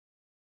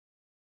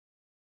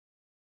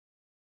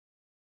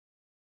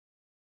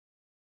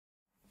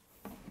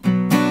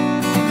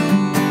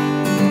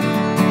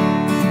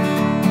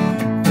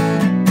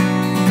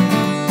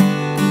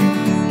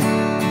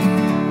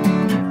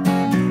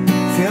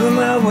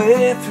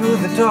way through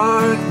the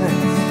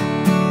darkness,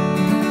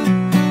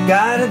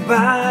 guided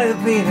by a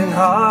beating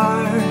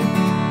heart.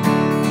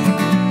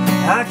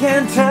 I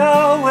can't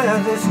tell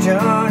where this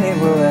journey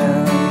will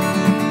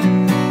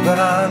end, but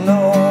I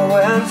know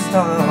where to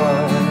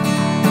start.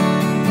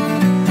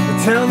 They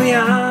tell me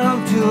I'm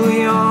too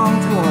young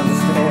to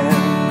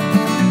understand.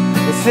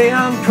 They say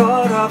I'm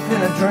caught up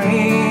in a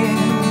dream.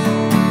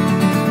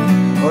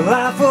 Well,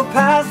 life will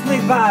pass me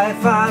by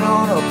if I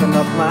don't open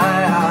up my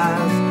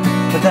eyes,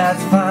 but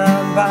that's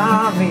fine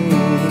by me.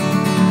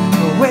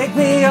 Wake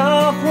me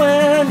up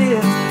when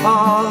it's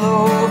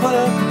all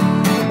over,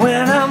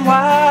 when I'm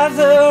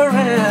wiser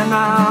and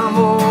I'm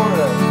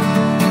older.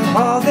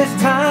 All this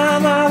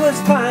time I was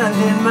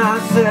finding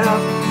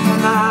myself,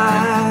 and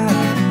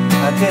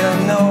I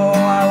didn't know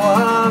I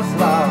was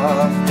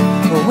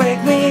lost.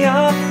 Wake me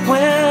up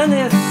when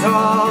it's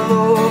all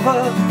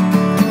over,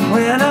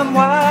 when I'm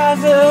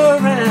wiser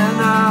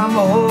and I'm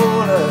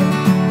older.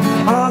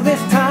 All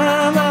this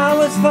time I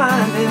was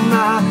finding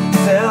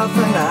myself,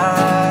 and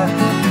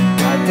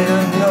I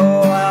didn't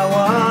know I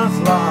was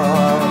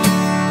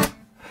lost.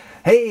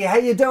 Hey, how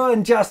you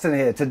doing? Justin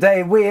here.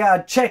 Today we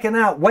are checking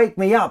out Wake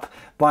Me Up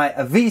by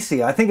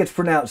Avicii. I think it's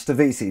pronounced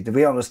Avicii. To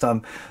be honest,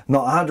 I'm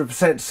not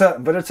 100%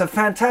 certain, but it's a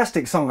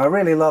fantastic song. I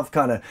really love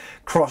kind of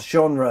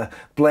cross-genre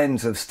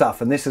blends of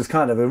stuff, and this is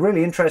kind of a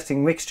really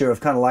interesting mixture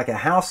of kind of like a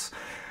house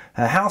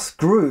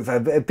groove,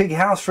 a big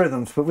house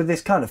rhythms, but with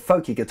this kind of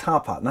folky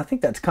guitar part, and I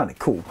think that's kind of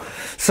cool.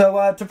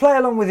 So to play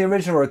along with the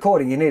original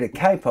recording, you need a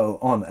capo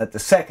on at the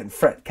 2nd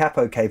fret,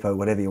 capo,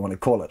 whatever you want to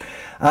call it.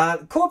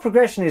 Chord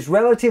progression is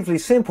relatively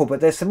simple,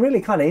 but there's some really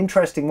kind of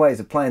interesting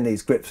ways of playing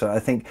these grips that I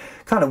think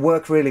kind of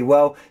work really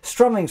well.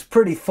 Strumming's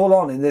pretty full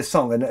on in this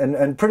song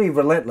and pretty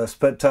relentless,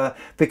 but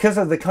because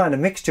of the kind of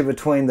mixture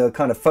between the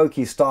kind of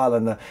folky style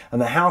and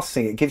the house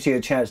thing, it gives you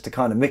a chance to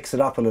kind of mix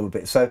it up a little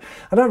bit. So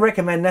I don't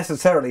recommend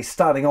necessarily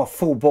starting off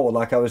full bore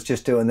like I was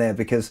just doing there,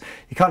 because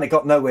you kind of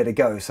got nowhere to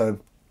go. So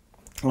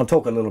I'll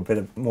talk a little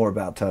bit more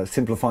about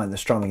simplifying the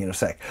strumming in a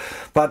sec.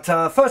 But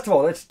first of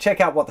all, let's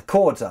check out what the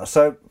chords are.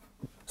 So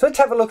let's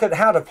have a look at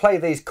how to play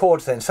these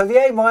chords then. So the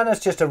A minor is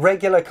just a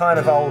regular kind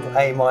of old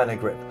A minor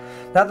grip.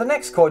 Now the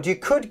next chord, you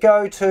could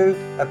go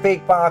to a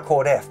big bar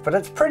chord F, but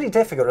it's pretty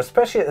difficult,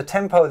 especially at the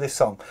tempo of this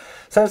song.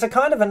 So it's a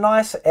kind of a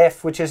nice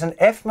F, which is an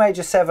F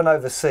major 7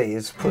 over C,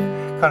 is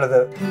kind of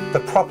the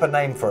proper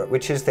name for it,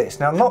 which is this.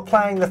 Now I'm not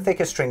playing the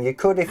thicker string. You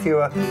could, if you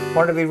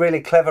wanted to be really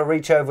clever,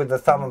 reach over with the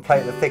thumb and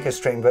play the thicker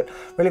string, but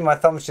really my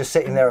thumb's just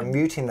sitting there and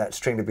muting that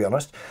string, to be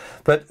honest.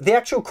 But the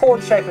actual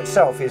chord shape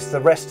itself is the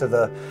rest of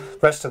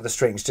the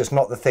strings, just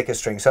not the thicker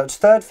string. So it's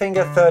 3rd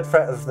finger, 3rd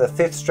fret of the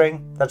 5th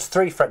string. That's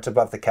 3 frets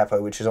above the capo,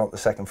 which is on the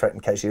 2nd fret, in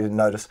case you didn't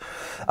notice.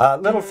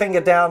 Little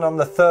finger down on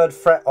the 3rd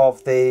fret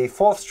of the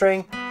 4th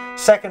string.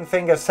 2nd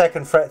finger,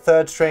 2nd fret,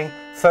 3rd string.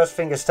 1st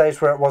finger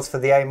stays where it was for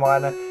the A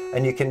minor,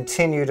 and you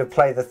continue to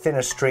play the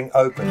thinner string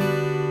open.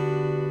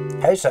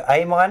 Okay, so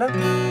A minor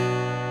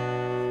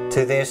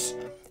to this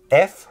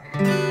F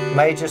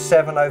major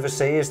 7 over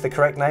C is the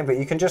correct name, but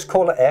you can just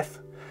call it F.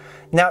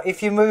 Now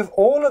if you move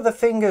all of the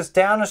fingers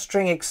down a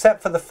string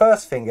except for the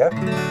 1st finger,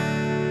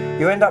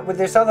 you end up with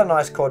this other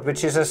nice chord,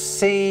 which is a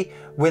C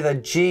with a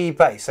G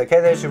bass.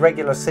 Okay, there's your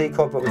regular C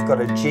chord, but we've got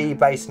a G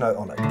bass note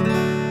on it.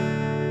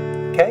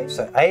 Okay,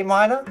 so A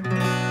minor,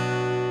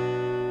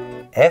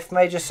 F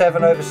major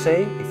 7 over C,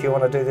 if you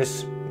want to do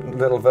this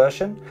little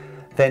version,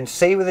 then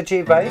C with a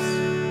G bass.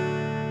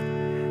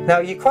 Now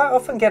you quite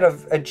often get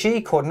a G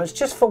chord, and it's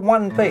just for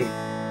one beat.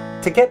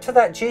 To get to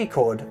that G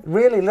chord,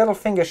 really little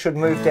finger should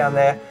move down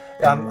there.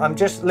 I'm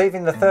just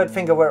leaving the 3rd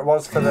finger where it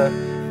was for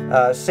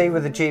the C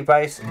with the G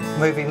bass,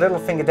 moving little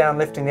finger down,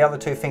 lifting the other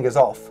 2 fingers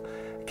off.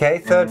 Okay,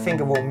 3rd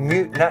finger will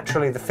mute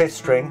naturally the 5th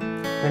string,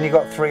 then you've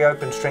got 3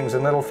 open strings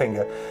and little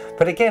finger.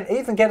 But again,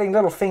 even getting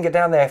little finger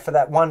down there for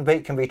that one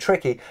beat can be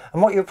tricky,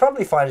 and what you'll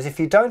probably find is if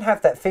you don't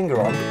have that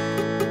finger on,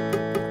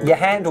 your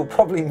hand will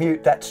probably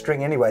mute that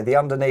string anyway. The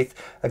underneath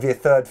of your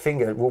 3rd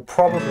finger will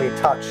probably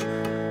touch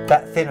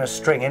that thinner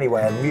string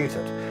anyway and mute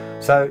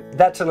it. So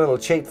that's a little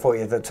cheap for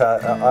you. That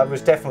I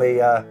was definitely,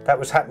 that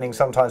was happening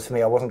sometimes for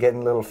me. I wasn't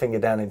getting little finger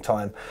down in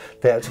time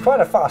there. It's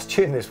quite a fast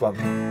tune, this one.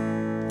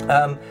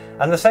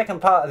 And the second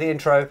part of the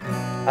intro,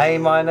 A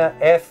minor,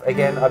 F,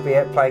 again I'd be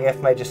playing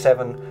F major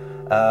 7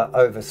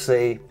 over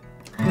C,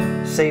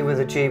 C with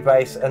a G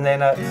bass, and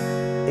then a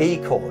E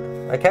chord.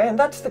 Okay, and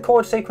that's the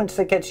chord sequence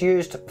that gets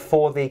used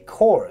for the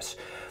chorus.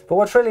 But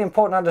what's really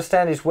important to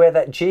understand is where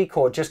that G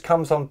chord just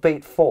comes on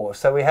beat 4.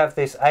 So we have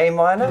this A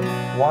minor,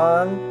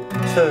 1,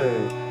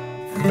 2,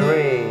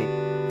 3,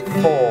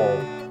 4,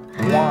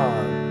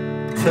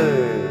 1, 2,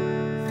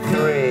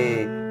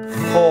 3,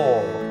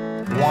 4,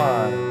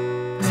 1,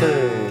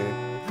 2,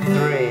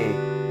 3,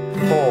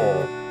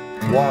 4,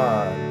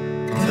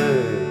 1,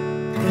 2,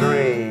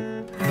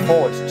 3,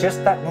 4. It's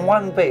just that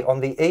one beat on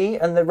the E,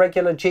 and the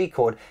regular G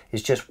chord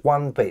is just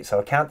one beat. So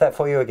I'll count that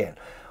for you again.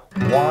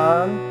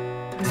 1,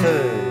 2,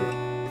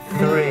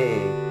 3,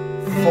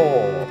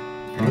 4,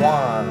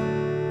 1,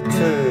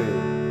 2,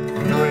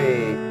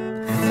 3,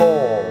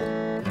 4,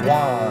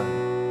 1,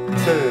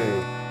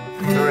 2,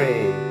 3,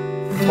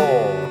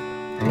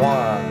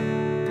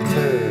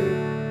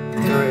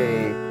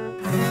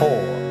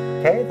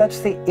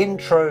 that's the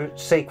intro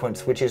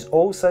sequence, which is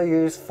also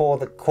used for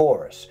the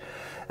chorus.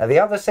 The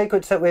other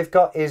sequence that we've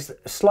got is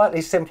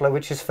slightly simpler,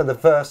 which is for the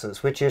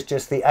verses, which is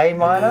just the A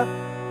minor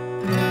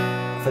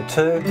for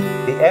 2,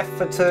 the F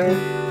for 2,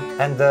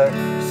 and the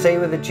C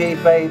with a G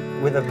bass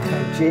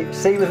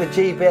C with a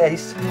G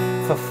bass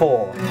for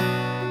 4.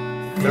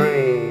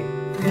 3,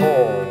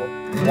 4,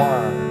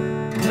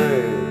 1, 2,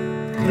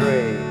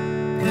 3,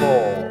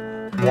 4,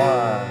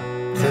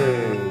 1, 2,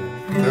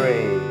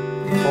 3,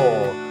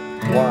 4,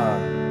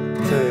 1,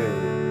 2,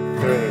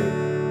 3,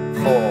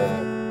 4,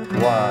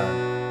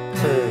 1,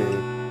 2,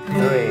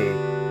 3,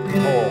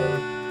 4,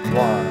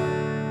 1,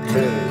 2,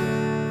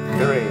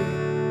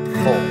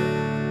 3, 4.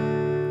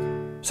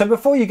 So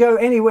before you go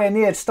anywhere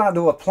near starting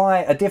to apply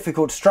a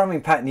difficult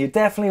strumming pattern, you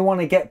definitely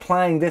want to get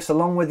playing this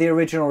along with the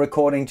original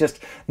recording, just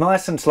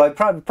nice and slow,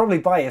 probably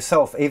by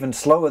yourself, even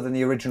slower than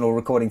the original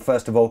recording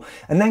first of all,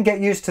 and then get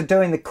used to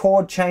doing the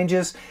chord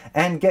changes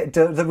and get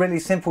the really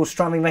simple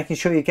strumming, making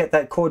sure you get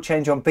that chord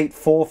change on beat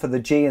 4 for the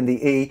G and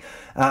the E.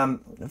 The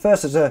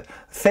verses are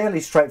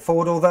fairly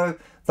straightforward, although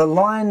the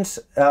lines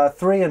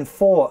 3 and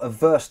 4 of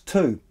verse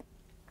 2,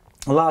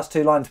 the last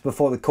 2 lines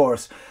before the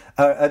chorus,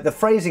 the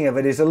phrasing of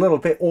it is a little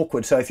bit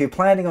awkward, so if you're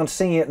planning on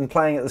singing it and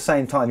playing at the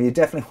same time, you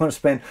definitely want to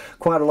spend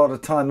quite a lot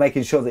of time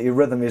making sure that your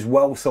rhythm is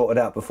well sorted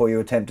out before you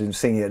attempt to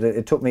sing it.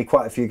 It took me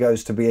quite a few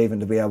goes to be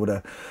able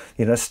to,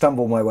 you know,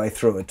 stumble my way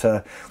through it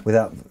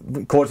without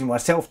causing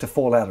myself to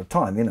fall out of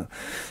time, you know.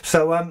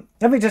 So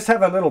let me just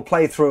have a little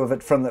playthrough of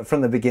it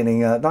from the beginning,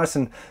 nice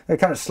and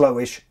kind of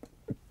slowish.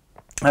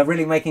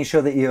 Really making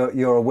sure that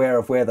you're aware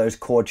of where those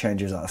chord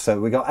changes are. So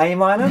we got A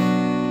minor,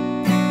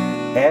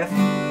 F,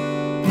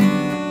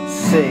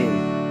 C,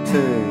 2,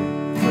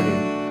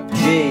 3,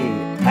 G,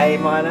 A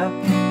minor,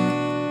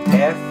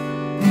 F,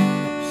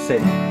 C,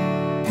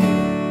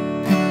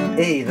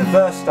 E. The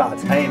verse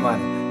starts A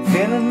minor.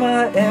 Feeling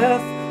my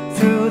F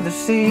through the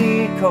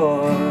C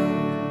chord.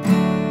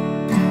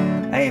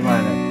 A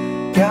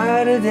minor.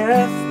 Guided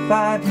F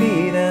by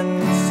beat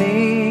and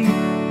C.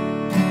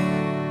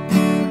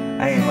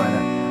 A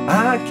minor.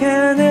 I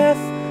can F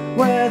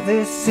where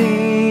this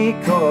C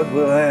chord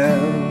will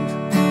end.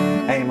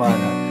 A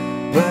minor.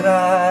 But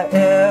I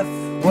F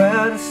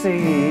where to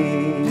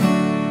C.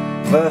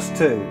 Verse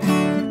 2,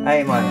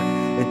 A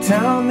minor. They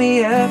tell me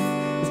F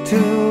is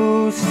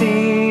too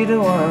C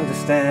to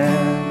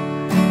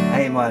understand.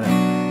 A minor.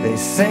 They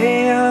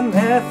say I'm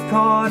F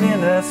chord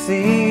in a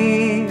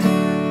C.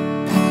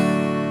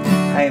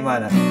 A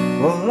minor.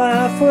 Well,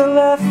 life will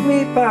left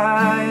me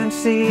by and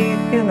seek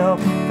and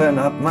open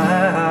up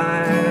my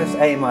eyes.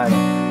 A minor.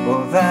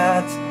 Well,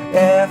 that's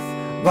F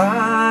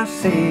by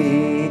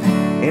C.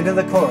 Into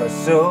the chorus.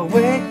 So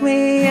wake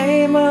me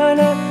A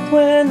minor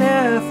when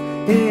F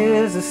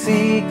is a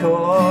C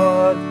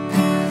chord.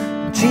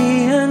 G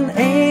and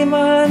A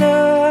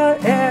minor,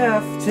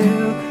 F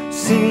to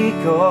C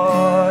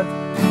chord.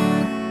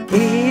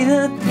 E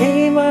and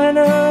A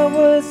minor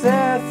was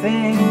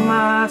F'ing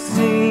my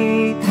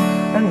C.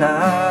 And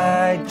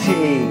I, G,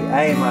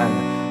 A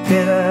minor,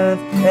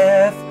 didn't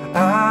F,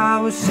 I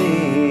was C.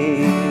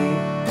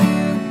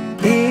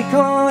 E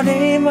chord,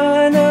 A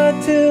minor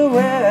to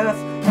F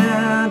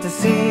and to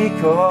C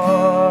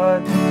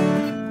chord.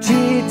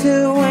 G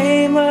to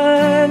A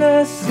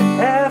minor,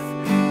 F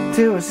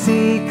to a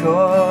C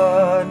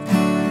chord.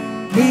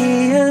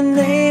 E and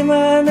A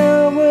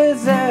minor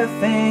was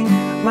F'ing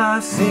my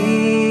C.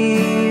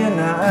 And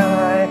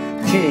I,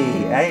 G,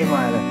 A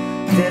minor,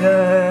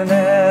 didn't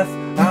F,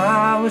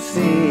 I was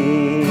C.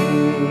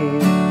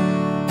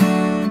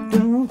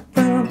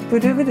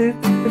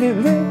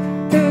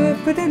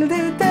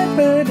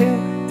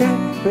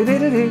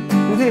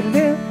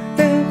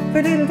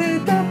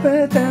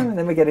 And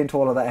then we get into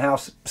all of that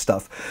house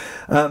stuff.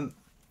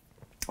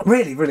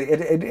 Really,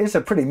 it is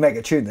a pretty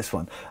mega tune, this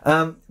one.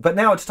 But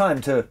now it's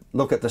time to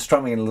look at the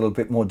strumming in a little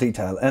bit more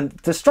detail. And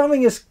the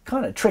strumming is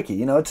kind of tricky,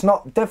 you know, it's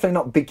definitely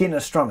not beginner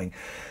strumming.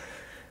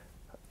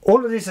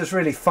 All of this is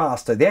really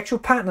faster. The actual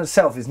pattern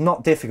itself is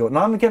not difficult, and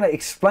I'm going to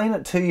explain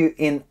it to you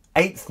in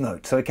 1/8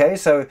 notes, okay?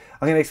 So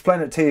I'm going to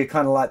explain it to you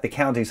kind of like the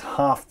count is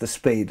half the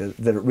speed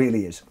that it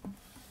really is.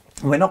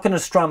 We're not going to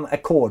strum a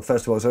chord,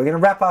 first of all, so we're going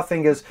to wrap our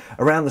fingers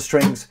around the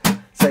strings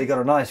so you've got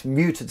a nice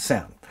muted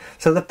sound.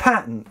 So the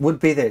pattern would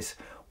be this: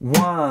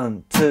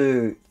 1,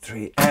 2,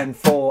 3, and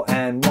 4,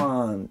 and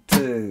 1,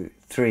 2,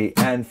 3,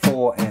 and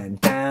 4,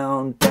 and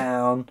down,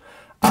 down,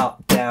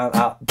 up, down,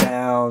 up,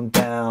 down,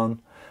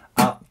 down,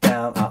 up,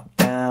 down, up,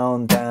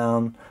 down,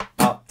 down,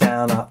 up,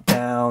 down, up,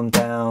 down,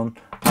 down,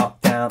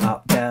 up, down,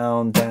 up,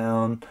 down,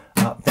 down,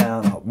 up,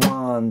 down, up.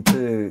 1,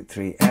 2,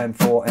 3, and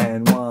 4,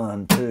 and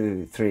 1,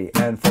 2, 3,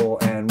 and 4,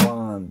 and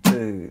 1,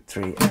 2,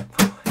 3, and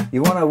 4.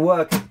 You want to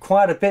work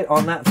quite a bit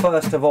on that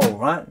first of all,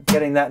 right?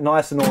 Getting that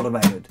nice and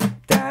automated.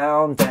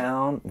 Down,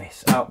 down,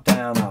 miss, up,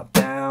 down,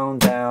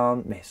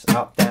 miss,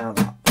 up, down,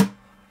 up.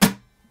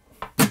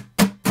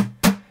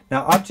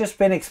 Now I've just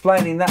been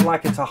explaining that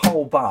like it's a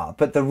whole bar,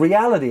 but the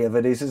reality of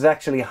it is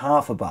actually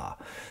half a bar.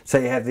 So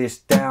you have this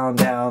down,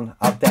 down,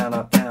 up, down,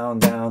 up, down,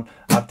 down,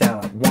 up,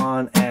 down, up,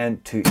 1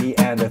 and 2 E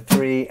and a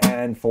 3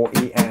 and 4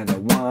 E and a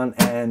 1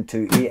 and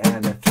 2 E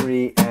and a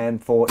 3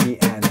 and 4 E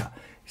and a.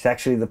 It's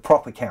actually the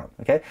proper count,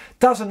 okay?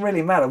 Doesn't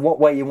really matter what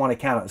way you want to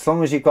count it, as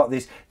long as you've got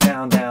this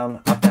down,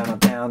 down, up, down, up,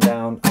 down,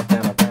 down, up,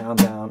 down, up, down,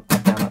 down,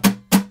 up, down, up.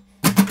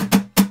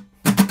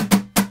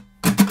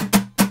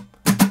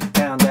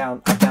 Down,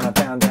 down, up, down, up,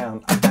 down,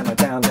 down, up, down, up,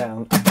 down,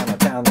 down, up, down, up,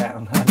 down,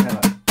 down, up, down,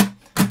 up.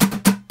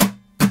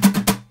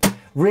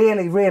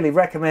 Really, really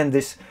recommend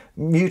this,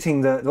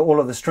 muting all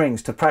of the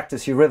strings to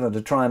practice your rhythm,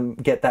 to try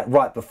and get that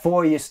right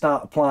before you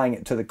start applying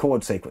it to the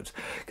chord sequence,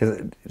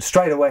 because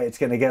straight away it's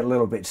going to get a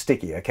little bit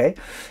sticky, okay?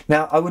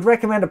 Now I would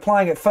recommend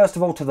applying it first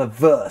of all to the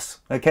verse,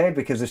 okay,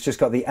 because it's just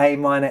got the A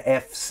minor,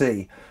 F,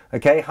 C,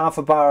 okay? Half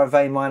a bar of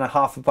A minor,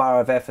 half a bar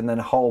of F, and then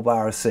a whole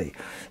bar of C.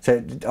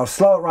 So I'll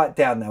slow it right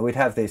down now. We'd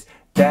have this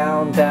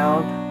down,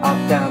 down,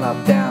 up, down,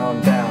 up,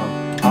 down,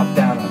 down, up,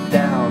 down, up,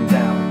 down,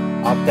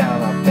 down, up,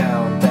 down, up,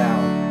 down,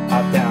 down,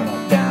 up, down,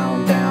 up,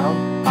 down,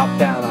 down, up,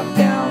 down, up,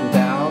 down,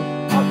 down,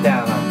 up,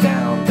 down, up,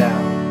 down,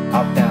 down,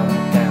 up, down,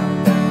 up, down,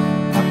 down,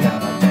 up,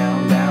 down, up,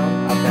 down,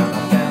 down, up, down,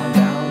 up, down,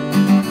 down.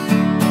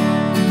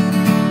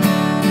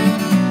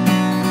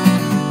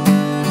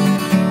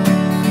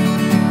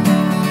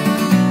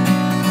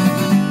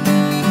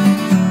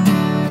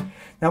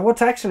 Now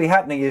what's actually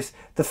happening is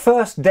the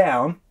first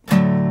down,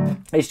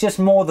 it's just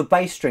more the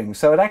bass strings,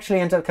 so it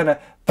actually ends up kind of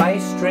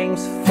bass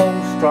strings,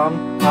 full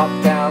strum, up,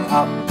 down,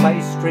 up,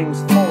 bass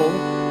strings, full,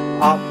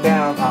 up,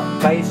 down,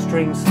 up, bass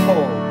strings,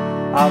 full,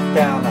 up,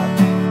 down, up.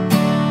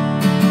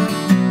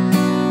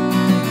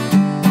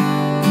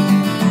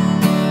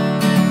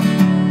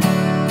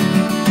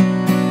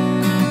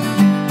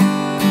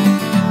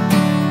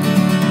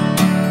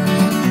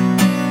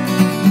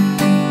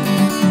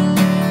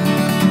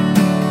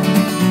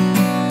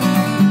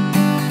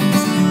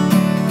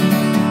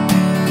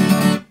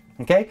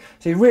 Okay,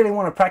 so you really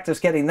want to practice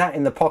getting that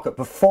in the pocket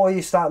before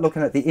you start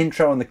looking at the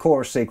intro and the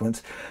chorus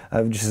sequence,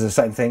 which is the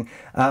same thing,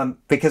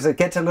 because it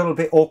gets a little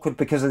bit awkward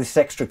because of this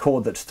extra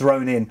chord that's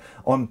thrown in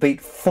on beat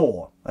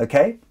 4,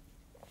 okay?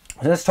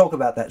 So let's talk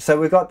about that.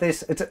 So we've got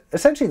this, it's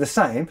essentially the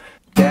same,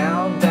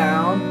 down,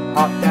 down,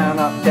 up, down,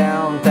 up,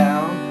 down,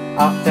 down,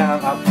 up,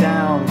 down, up,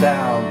 down,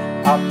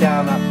 down, up,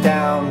 down, up,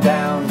 down,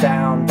 down,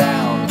 down,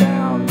 down,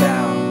 down,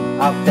 down,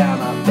 up,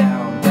 down, up, down.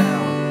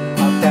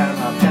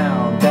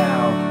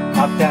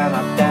 Up, down,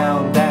 up,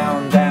 down,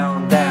 down,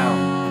 down,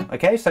 down.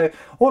 Okay, so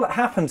all that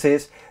happens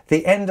is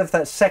the end of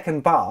that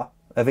second bar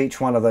of each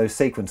one of those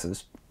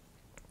sequences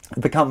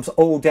becomes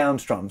all down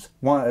strums,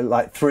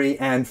 like 3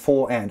 and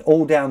 4 and,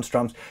 all down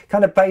strums,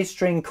 kind of bass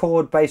string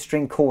chord,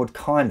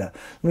 kinda.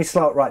 Let me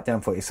slow it right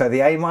down for you. So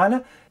the A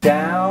minor,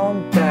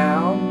 down,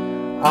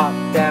 down,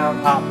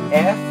 up,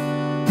 F,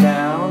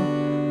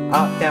 down,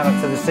 up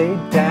to the C,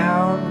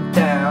 down,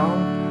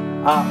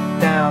 down, up,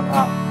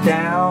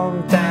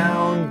 down,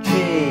 down, G,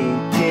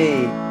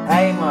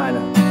 A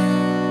minor,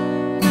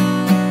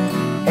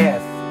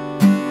 F,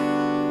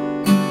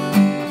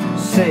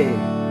 C,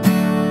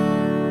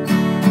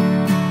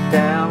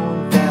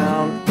 down,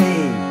 down, E,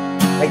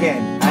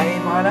 again, A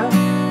minor,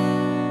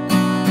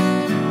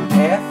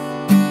 F,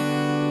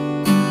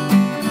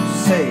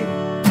 C,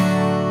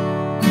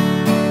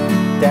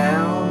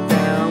 down,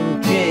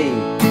 down, G,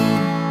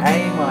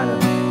 A minor,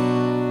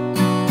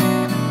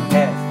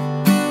 F,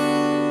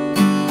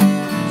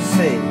 C,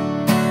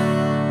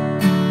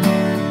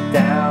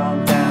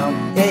 down, down,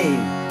 E,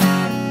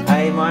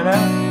 A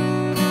minor,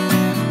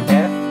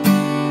 F,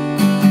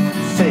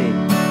 C,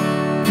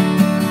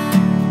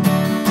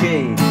 G,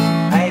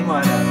 A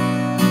minor,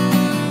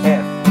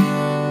 F,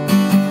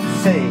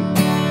 C,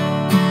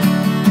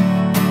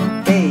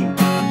 E,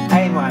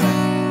 A minor,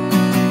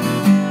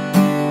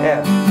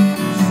 F,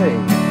 C,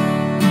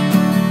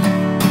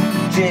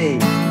 G,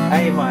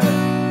 A minor,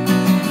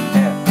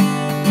 F,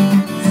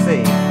 C.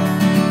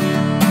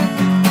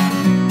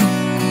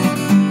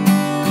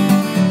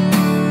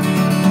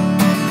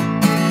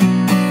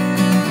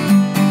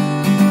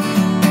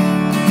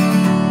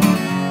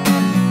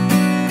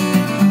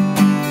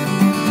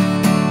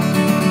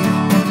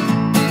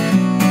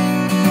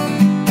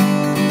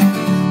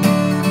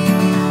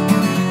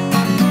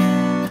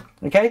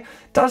 Okay,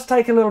 does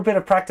take a little bit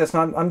of practice,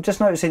 and I'm just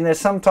noticing there's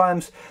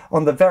sometimes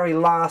on the very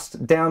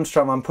last down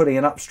strum I'm putting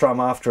an up strum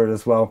after it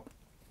as well,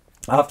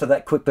 after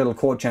that quick little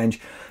chord change.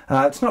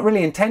 It's not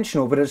really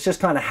intentional, but it's just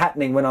kind of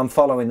happening when I'm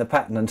following the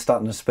pattern and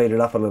starting to speed it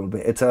up a little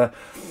bit. It's a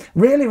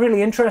really,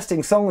 really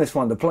interesting song, this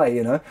one, to play,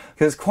 you know,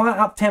 because it's quite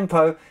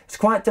up-tempo, it's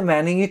quite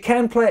demanding. You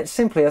can play it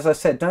simply, as I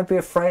said. Don't be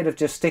afraid of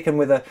just sticking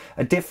with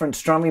a different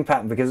strumming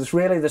pattern, because it's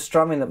really the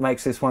strumming that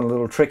makes this one a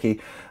little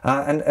tricky.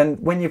 And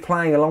when you're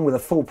playing along with a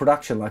full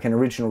production, like an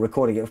original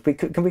recording, it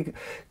can be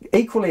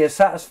equally as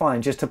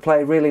satisfying just to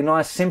play really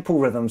nice, simple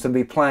rhythms and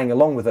be playing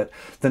along with it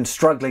than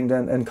struggling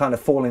and kind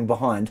of falling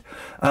behind.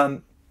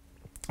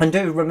 And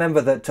do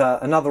remember that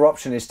another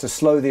option is to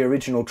slow the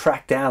original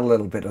track down a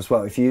little bit as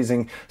well. If you're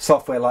using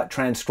software like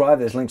Transcribe,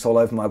 there's links all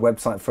over my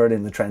website for it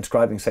in the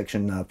transcribing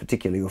section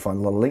particularly, you'll find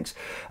a lot of links.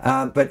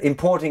 But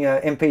importing a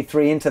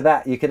MP3 into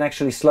that, you can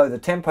actually slow the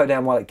tempo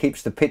down while it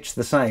keeps the pitch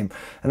the same.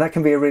 And that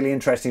can be a really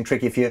interesting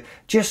trick. If you're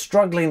just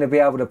struggling to be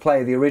able to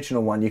play the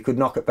original one, you could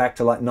knock it back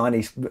to like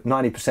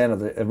 90% of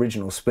the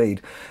original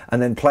speed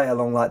and then play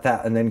along like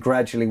that, and then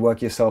gradually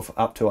work yourself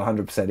up to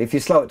 100%. If you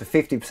slow it to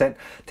 50%, it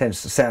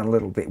tends to sound a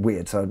little bit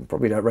weird. So I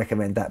probably don't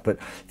recommend that, but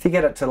if you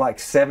get it to like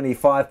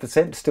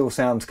 75%, still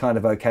sounds kind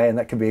of okay, and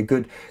that can be a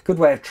good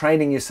way of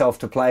training yourself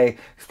to play.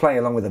 Playing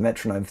along with a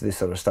metronome for this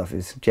sort of stuff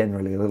is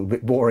generally a little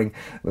bit boring,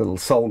 a little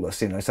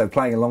soulless, you know, so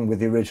playing along with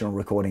the original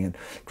recording and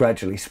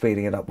gradually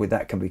speeding it up with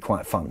that can be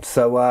quite fun.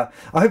 So I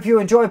hope you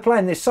enjoy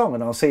playing this song,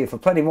 and I'll see you for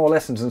plenty more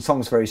lessons and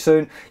songs very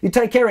soon. You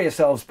take care of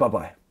yourselves. Bye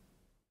bye.